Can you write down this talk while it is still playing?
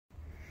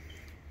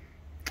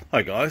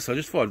Hi guys, so I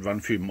just thought I'd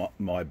run through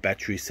my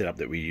battery setup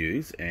that we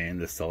use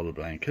and the solar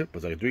blanket,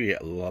 because I do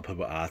get a lot of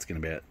people asking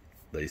about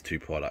these two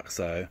products.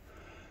 So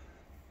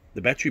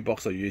the battery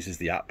box I use is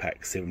the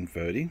arkpak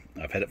 730.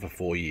 I've had it for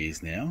 4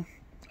 years now,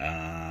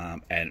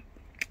 and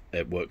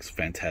it works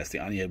fantastic.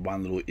 I only had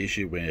one little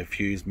issue where a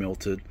fuse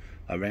melted.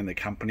 I rang the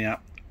company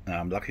up.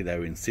 Luckily they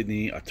were in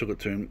Sydney. I took it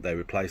to them, they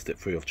replaced it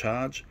free of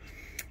charge.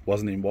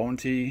 Wasn't in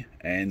warranty,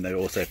 and they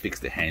also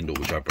fixed the handle,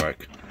 which I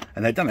broke,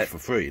 and they'd done that for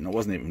free, and it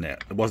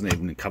wasn't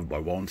even covered by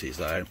warranty.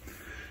 So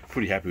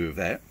pretty happy with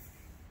that.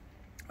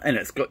 And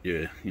it's got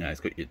your,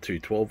 it's got your two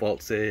 12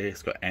 volts there.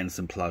 It's got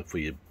Anderson plug for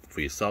your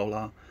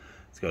solar.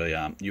 It's got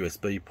a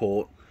USB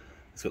port.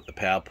 It's got the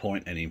power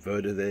point and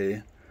inverter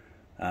there,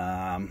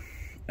 and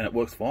it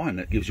works fine.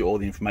 It gives you all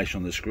the information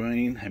on the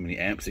screen: how many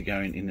amps are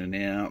going in and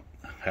out,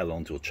 how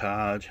long to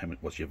charge,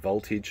 what's your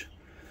voltage.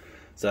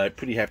 So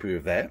pretty happy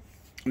with that.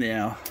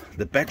 Now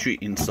the battery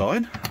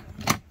inside,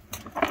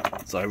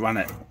 so I run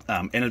it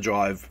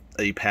Energive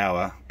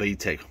ePower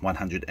BTEC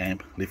 100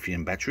 amp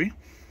lithium battery,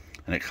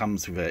 and it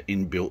comes with an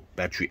inbuilt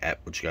battery app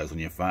which goes on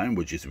your phone,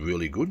 which is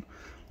really good.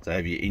 So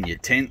if you're in your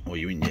tent or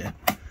you're in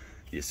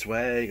your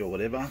swag or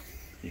whatever,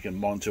 you can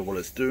monitor what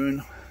it's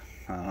doing.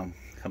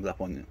 Comes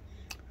up on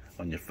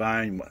your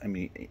phone, how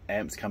many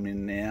amps come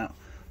in and out,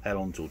 how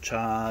long till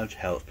charge,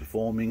 how it's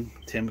performing,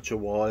 temperature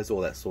wise,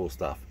 all that sort of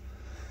stuff.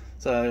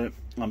 So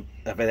I've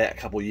had that a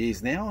couple of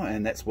years now,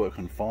 and that's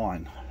working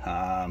fine.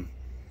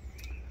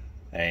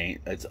 And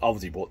it's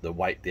obviously brought the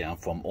weight down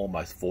from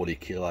almost 40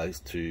 kilos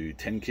to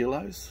 10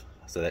 kilos.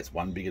 So that's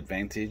one big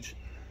advantage.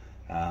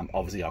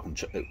 Obviously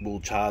it will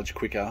charge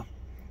quicker.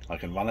 I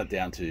can run it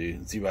down to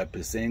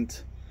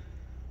 0%.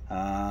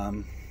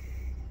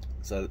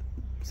 So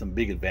some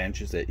big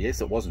advantages there.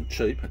 Yes, it wasn't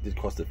cheap. It did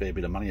cost a fair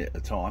bit of money at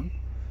the time.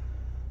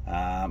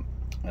 And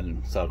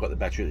so I got the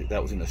battery,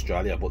 that was in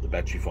Australia. I bought the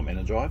battery from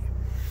Energive.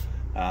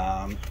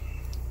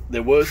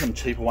 There were some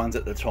cheaper ones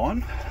at the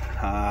time,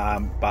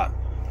 but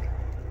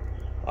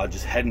I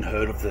just hadn't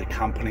heard of the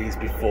companies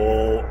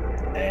before,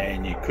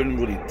 and you couldn't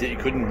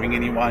ring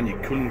anyone, you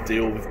couldn't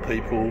deal with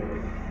people,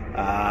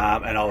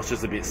 and I was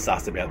just a bit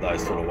sus about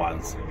those sort of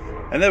ones.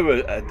 And they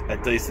were a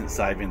decent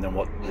saving than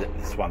what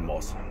this one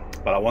was,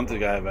 but I wanted to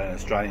go over an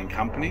Australian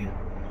company,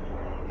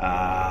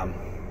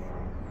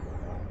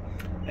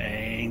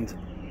 and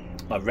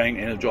I rang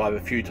Energive a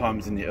few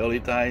times in the early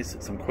days,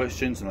 some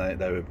questions, and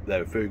they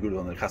were very good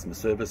on the customer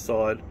service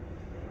side.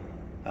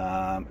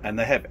 And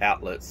they have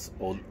outlets,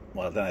 or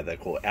well, I don't know if they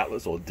call it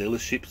outlets or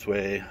dealerships,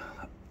 where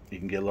you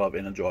can get a lot of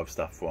Energive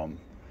stuff from.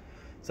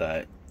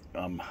 So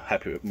I'm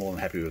more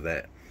than happy with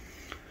that.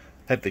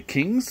 Had the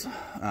Kings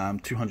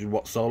 200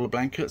 watt solar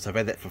blankets. I've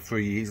had that for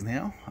 3 years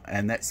now,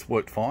 and that's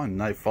worked fine,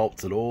 no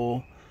faults at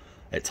all.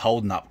 It's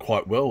holding up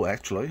quite well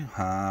actually.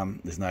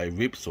 There's no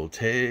rips or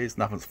tears,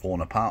 nothing's fallen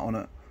apart on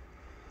it.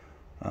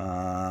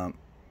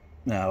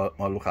 Now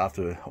I look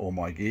after all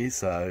my gear,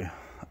 so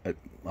I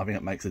think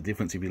it makes a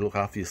difference if you look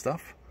after your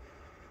stuff.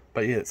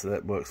 But yeah, so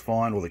that works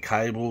fine. All the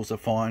cables are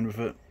fine with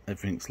it.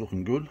 Everything's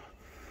looking good.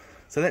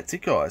 So that's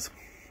it, guys.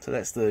 So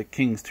that's the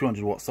King's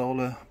 200 watt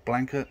solar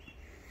blanket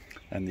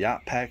and the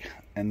arkpak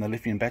and the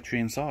lithium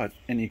battery inside.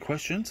 Any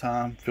questions,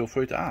 feel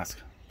free to ask.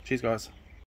 Cheers, guys.